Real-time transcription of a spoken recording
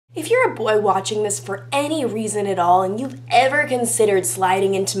If you're a boy watching this for any reason at all and you've ever considered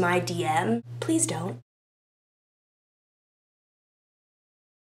sliding into my DM, please don't.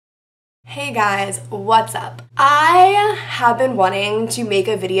 Hey guys, what's up? I have been wanting to make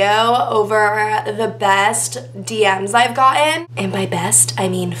a video over the best DMs I've gotten. And by best, I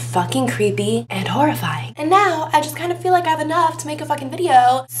mean fucking creepy and horrifying. And now I just kind of feel like I have enough to make a fucking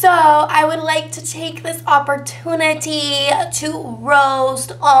video. So I would like to take this opportunity to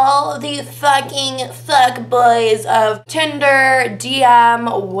roast all the fucking fuckboys of Tinder,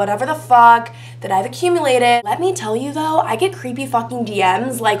 DM, whatever the fuck that I've accumulated. Let me tell you though, I get creepy fucking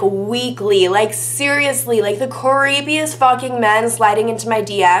DMs like weekly, like seriously, like the creepiest fucking men sliding into my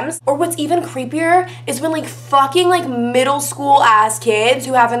DMs. Or what's even creepier is when like fucking like middle school ass kids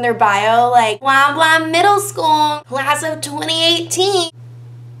who have in their bio like blah blah middle school, class of 2018.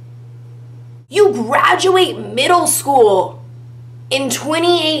 You graduate middle school in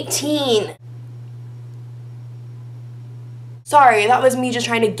 2018. Sorry, that was me just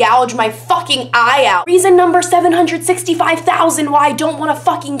trying to gouge my fucking eye out. Reason number 765,000 why I don't want a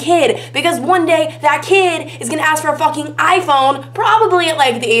fucking kid. Because one day that kid is gonna ask for a fucking iPhone, probably at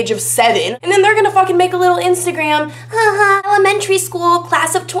like the age of 7. And then they're gonna fucking make a little Instagram, elementary school,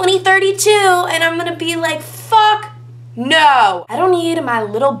 class of 2032. And I'm gonna be like, fuck. No, I don't need my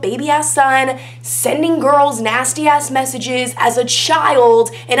little baby ass son sending girls nasty ass messages as a child,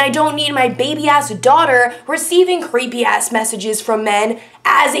 and I don't need my baby ass daughter receiving creepy ass messages from men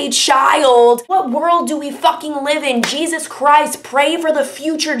as a child. What world do we fucking live in? Jesus Christ, pray for the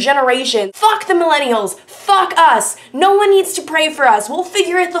future generation. Fuck the millennials, fuck us. No one needs to pray for us. We'll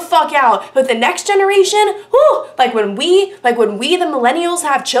figure it the fuck out. But the next generation, ooh, like when we the millennials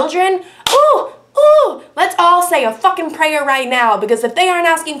have children, ooh, let's all say a fucking prayer right now, because if they aren't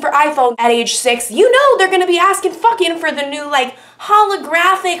asking for iPhone at age 6, you know they're gonna be asking fucking for the new like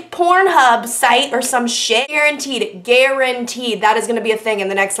holographic Pornhub site or some shit. Guaranteed, that is gonna be a thing in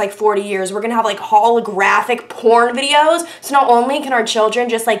the next like 40 years. We're gonna have like holographic porn videos. So not only can our children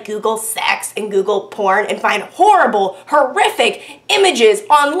just like Google sex and Google porn and find horrible, horrific images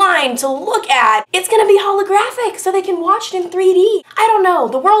online to look at, it's gonna be holographic so they can watch it in 3D. I don't know,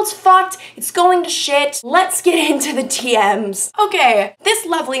 the world's fucked, it's going to shit. Let's get into the DMs. Okay, this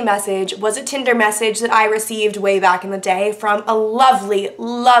lovely message was a Tinder message that I received way back in the day from a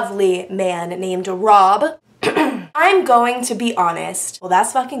lovely man named Rob. I'm going to be honest. Well,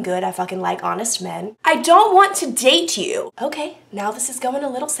 that's fucking good. I fucking like honest men. I don't want to date you. Okay, now this is going a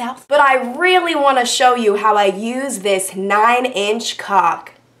little south. But I really want to show you how I use this 9-inch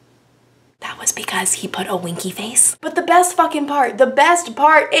cock. That was because he put a winky face. But the best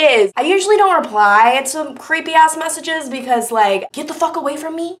part is, I usually don't reply to some creepy ass messages because like, get the fuck away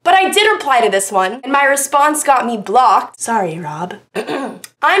from me. But I did reply to this one and my response got me blocked. Sorry, Rob.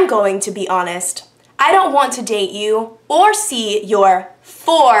 I'm going to be honest. I don't want to date you or see your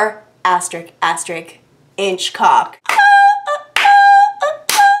 4***inch cock.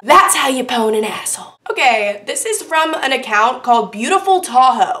 That's how you pwn an asshole. Okay, this is from an account called Beautiful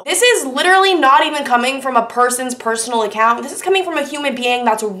Tahoe. This is literally not even coming from a person's personal account. This is coming from a human being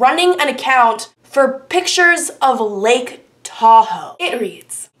that's running an account for pictures of Lake Tahoe. It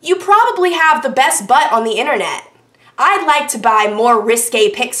reads, "You probably have the best butt on the internet. I'd like to buy more risque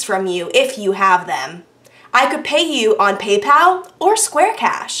pics from you if you have them. I could pay you on PayPal or Square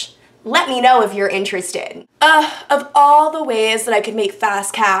Cash. Let me know if you're interested." Of all the ways that I could make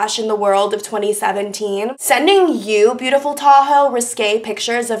fast cash in the world of 2017, sending you, Beautiful Tahoe, risque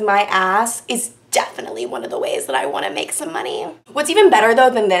pictures of my ass is definitely one of the ways that I want to make some money. What's even better though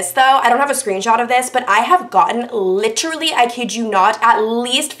than this though, I don't have a screenshot of this, but I have gotten literally, I kid you not, at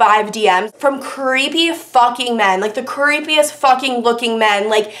least 5 DMs from creepy fucking men, like the creepiest fucking looking men,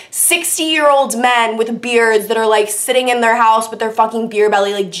 like 60-year-old men with beards that are like sitting in their house with their fucking beer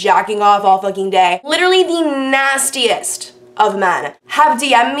belly, like jacking off all fucking day. Literally the nastiest of men have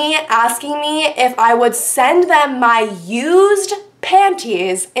DM'd me asking me if I would send them my used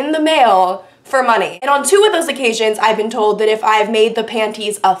panties in the mail for money. And on 2 of those occasions, I've been told that if I've made the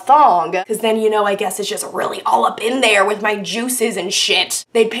panties a thong, because then, you know, I guess it's just really all up in there with my juices and shit,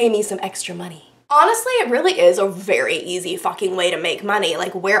 they'd pay me some extra money. Honestly, it really is a very easy fucking way to make money.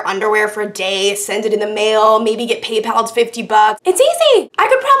 Like, wear underwear for a day, send it in the mail, maybe get PayPal'd 50 bucks. It's easy. I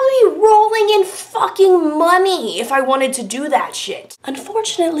could probably be rolling in fucking money if I wanted to do that shit.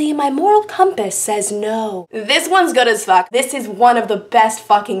 Unfortunately, my moral compass says no. This one's good as fuck. This is one of the best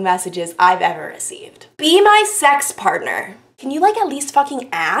fucking messages I've ever received. "Be my sex partner. Can you like at least fucking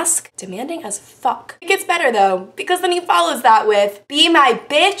ask?" Demanding as fuck. It gets better though, because then he follows that with, "Be my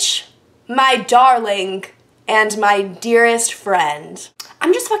bitch, my darling, and my dearest friend.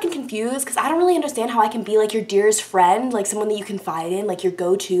 I'm just fucking confused because I don't really understand how I can be like your dearest friend, like someone that you confide in, like your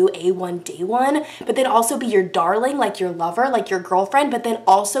go-to A1 day one, but then also be your darling, like your lover, like your girlfriend, but then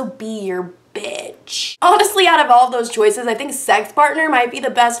also be your bitch. Honestly, out of all of those choices, I think sex partner might be the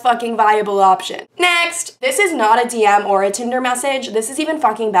best fucking viable option. Next, this is not a DM or a Tinder message. This is even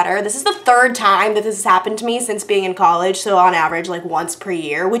fucking better. This is the third time that this has happened to me since being in college, so on average like once per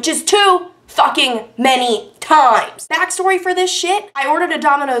year, which is too fucking many times. Backstory for this shit, I ordered a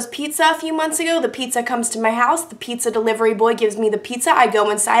Domino's pizza a few months ago. The pizza comes to my house. The pizza delivery boy gives me the pizza. I go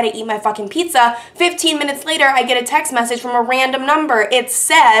inside, I eat my fucking pizza. 15 minutes later, I get a text message from a random number. It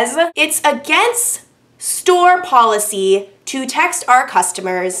says, it's against store policy to text our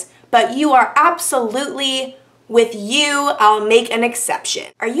customers, but you are absolutely with you, I'll make an exception.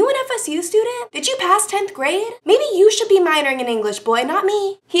 Are you an FSU student? Did you pass 10th grade? Maybe you should be minoring in English, boy, not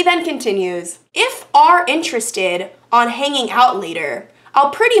me. He then continues, if are interested on hanging out later,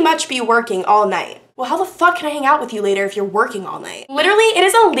 I'll pretty much be working all night. Well, how the fuck can I hang out with you later if you're working all night? Literally, it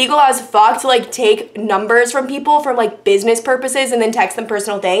is illegal as fuck to like take numbers from people for like business purposes and then text them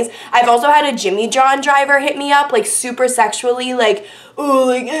personal things. I've also had a Jimmy John driver hit me up like super sexually, like, oh,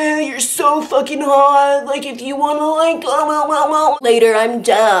 like, you're so fucking hot. Like, if you wanna like, later, I'm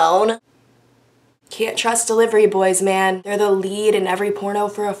down. Can't trust delivery boys, man. They're the lead in every porno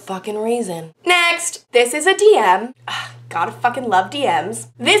for a fucking reason. Next, this is a DM. Gotta fucking love DMs.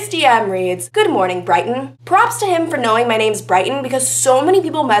 This DM reads, good morning, Brighton. Props to him for knowing my name's Brighton because so many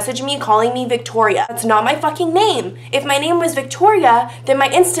people message me calling me Victoria. That's not my fucking name. If my name was Victoria, then my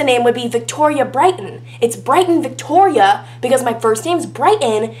Insta name would be Victoria Brighton. It's Brighton Victoria because my first name's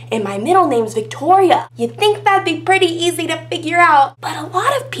Brighton and my middle name's Victoria. You'd think that'd be pretty easy to figure out, but a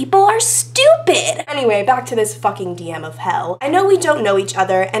lot of people are stupid. Anyway, back to this fucking DM of hell. I know we don't know each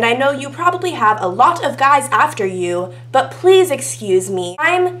other, and I know you probably have a lot of guys after you, but please excuse me.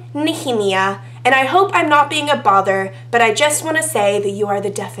 I'm Nehemia, and I hope I'm not being a bother, but I just want to say that you are the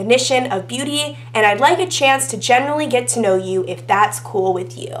definition of beauty, and I'd like a chance to generally get to know you if that's cool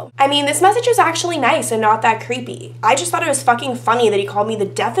with you. I mean, this message is actually nice and not that creepy. I just thought it was fucking funny that he called me the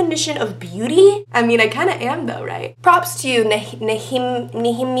definition of beauty. I mean, I kind of am though, right? Props to you, Nehemia,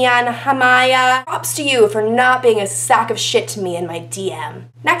 Nehemiah. Props to you for not being a sack of shit to me in my DM.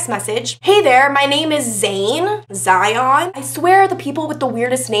 Next message. Hey there, my name is Zion. I swear the people with the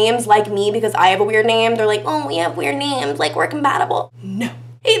weirdest names like me because I have a weird name, they're like, oh, we have weird names, like we're compatible. No.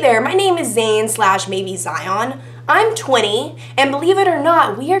 Hey there, my name is Zane / maybe Zion. I'm 20, and believe it or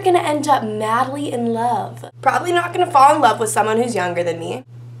not, we are gonna end up madly in love. Probably not gonna fall in love with someone who's younger than me.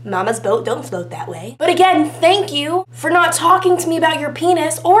 Mama's boat don't float that way. But again, thank you for not talking to me about your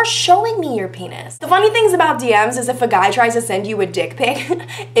penis or showing me your penis. The funny things about DMs is if a guy tries to send you a dick pic,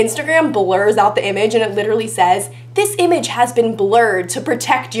 Instagram blurs out the image and it literally says, this image has been blurred to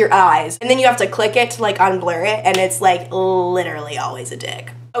protect your eyes. And then you have to click it to like unblur it and it's like literally always a dick.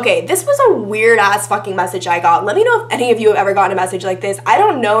 Okay, this was a weird ass fucking message I got. Let me know if any of you have ever gotten a message like this. I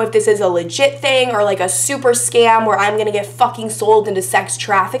don't know if this is a legit thing or like a super scam where I'm gonna get fucking sold into sex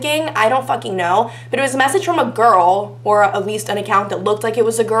trafficking. I don't fucking know. But it was a message from a girl, or at least an account that looked like it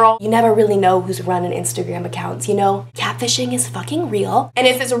was a girl. You never really know who's running Instagram accounts, you know? Catfishing is fucking real. And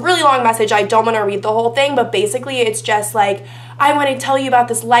if it's a really long message, I don't wanna read the whole thing, but basically it's just like, I want to tell you about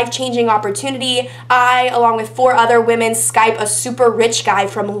this life-changing opportunity. I, along with 4 other women, Skype a super rich guy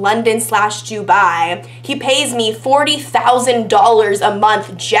from London / Dubai. He pays me $40,000 a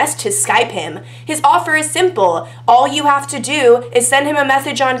month just to Skype him. His offer is simple. All you have to do is send him a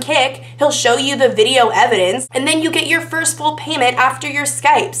message on Kik, he'll show you the video evidence, and then you get your first full payment after your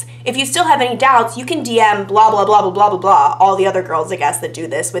Skypes. If you still have any doubts, you can DM blah, blah, blah, blah, blah, blah, blah, all the other girls, I guess, that do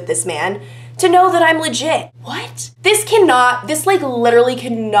this with this man, to know that I'm legit. What? This like literally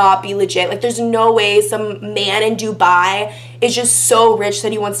cannot be legit. Like there's no way some man in Dubai is just so rich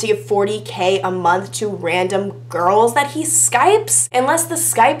that he wants to give $40K a month to random girls that he Skypes. Unless the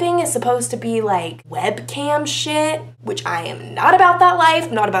Skyping is supposed to be like webcam shit, which I am not about that life.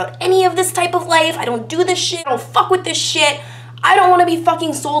 I'm not about any of this type of life. I don't do this shit. I don't fuck with this shit. I don't want to be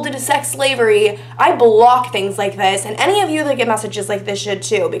fucking sold into sex slavery. I block things like this, and any of you that get messages like this should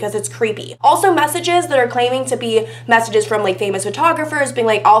too, because it's creepy. Also, messages that are claiming to be messages from like famous photographers being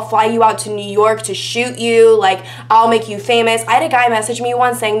like, I'll fly you out to New York to shoot you, like I'll make you famous. I had a guy message me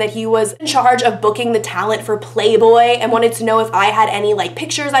once saying that he was in charge of booking the talent for Playboy and wanted to know if I had any like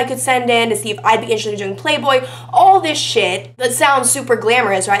pictures I could send in to see if I'd be interested in doing Playboy. All this shit that sounds super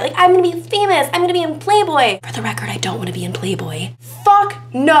glamorous, right? Like I'm gonna be famous, I'm gonna be in Playboy. For the record, I don't want to be in Playboy. boy. Fuck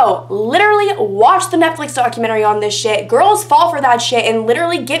no. Literally watch the Netflix documentary on this shit. Girls fall for that shit and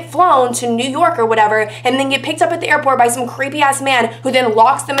literally get flown to New York or whatever and then get picked up at the airport by some creepy ass man who then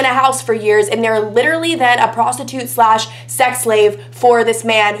locks them in a house for years, and they're literally then a prostitute slash sex slave for this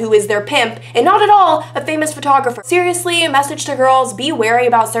man who is their pimp and not at all a famous photographer. Seriously, a message to girls, be wary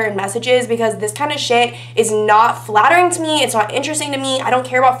about certain messages because this kind of shit is not flattering to me. It's not interesting to me. I don't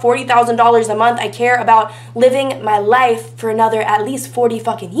care about $40,000 a month. I care about living my life for another at least 40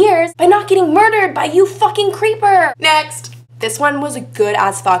 fucking years by not getting murdered by you fucking creeper. Next. This one was good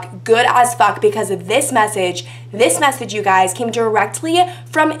as fuck because this message, you guys, came directly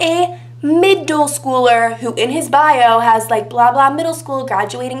from a middle schooler who in his bio has like blah blah middle school,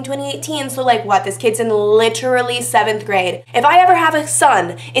 graduating 2018. So like what? This kid's in literally 7th grade. If I ever have a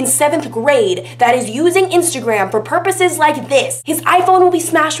son in 7th grade that is using Instagram for purposes like this, his iPhone will be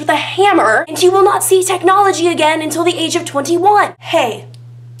smashed with a hammer and he will not see technology again until the age of 21. Hey,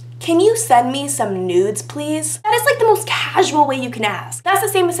 can you send me some nudes, please? That is like the most casual way you can ask. That's the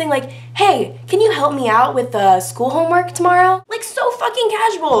same as saying like, hey, can you help me out with the school homework tomorrow? Like so fucking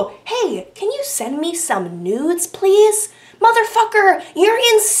casual. Hey, can you send me some nudes, please? Motherfucker, you're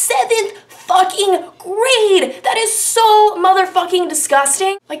in 7th fucking grade. That is so motherfucking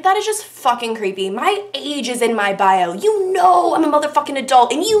disgusting. Like that is just fucking creepy. My age is in my bio. You know I'm a motherfucking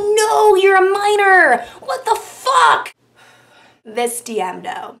adult and you know you're a minor. What the fuck? This DM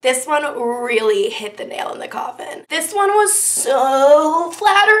though. This one really hit the nail in the coffin. This one was so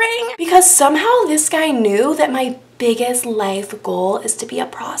flattering because somehow this guy knew that my biggest life goal is to be a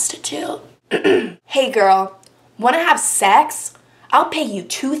prostitute. Hey girl, wanna have sex? I'll pay you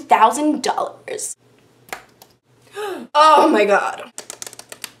 $2,000. Oh my God.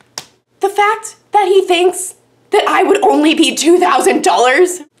 The fact that he thinks that I would only be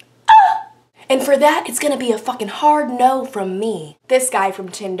 $2,000? And for that, it's gonna be a fucking hard no from me. This guy from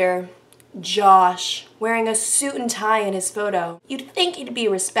Tinder, Josh, wearing a suit and tie in his photo. You'd think he'd be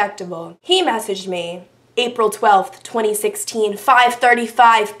respectable. He messaged me, April 12th, 2016,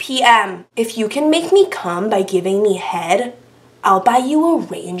 5:35 p.m. If you can make me come by giving me head, I'll buy you a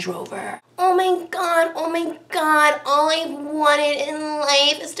Range Rover. Oh my God, all I've wanted in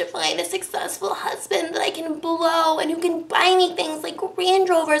life is to find a successful husband that I can blow and who can buy me things like Range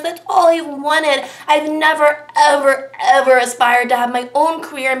Rovers. That's all I've wanted. I've never, ever aspired to have my own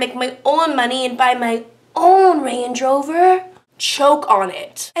career, make my own money, and buy my own Range Rover. Choke on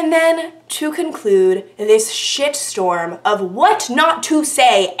it. And then, to conclude this shitstorm of what not to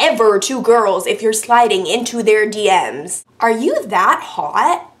say ever to girls if you're sliding into their DMs. Are you that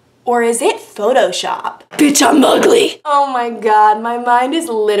hot? Or is it Photoshop? Bitch, I'm ugly. Oh my God, my mind is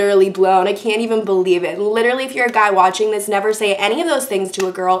literally blown. I can't even believe it. Literally, if you're a guy watching this, never say any of those things to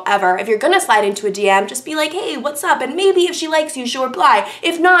a girl ever. If you're gonna slide into a DM, just be like, hey, what's up? And maybe if she likes you, she'll reply.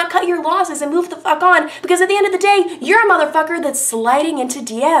 If not, cut your losses and move the fuck on, because at the end of the day, you're a motherfucker that's sliding into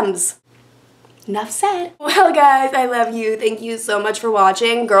DMs. Enough said. Well guys, I love you. Thank you so much for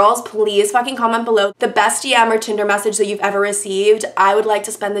watching. Girls, please fucking comment below the best DM or Tinder message that you've ever received. I would like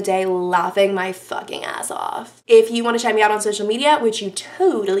to spend the day laughing my fucking ass off. If you want to check me out on social media, which you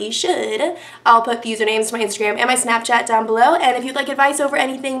totally should, I'll put the usernames to my Instagram and my Snapchat down below. And if you'd like advice over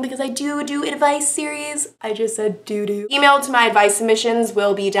anything, because I do advice series, I just said do. Email to my advice submissions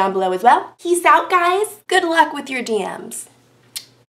will be down below as well. Peace out, guys. Good luck with your DMs.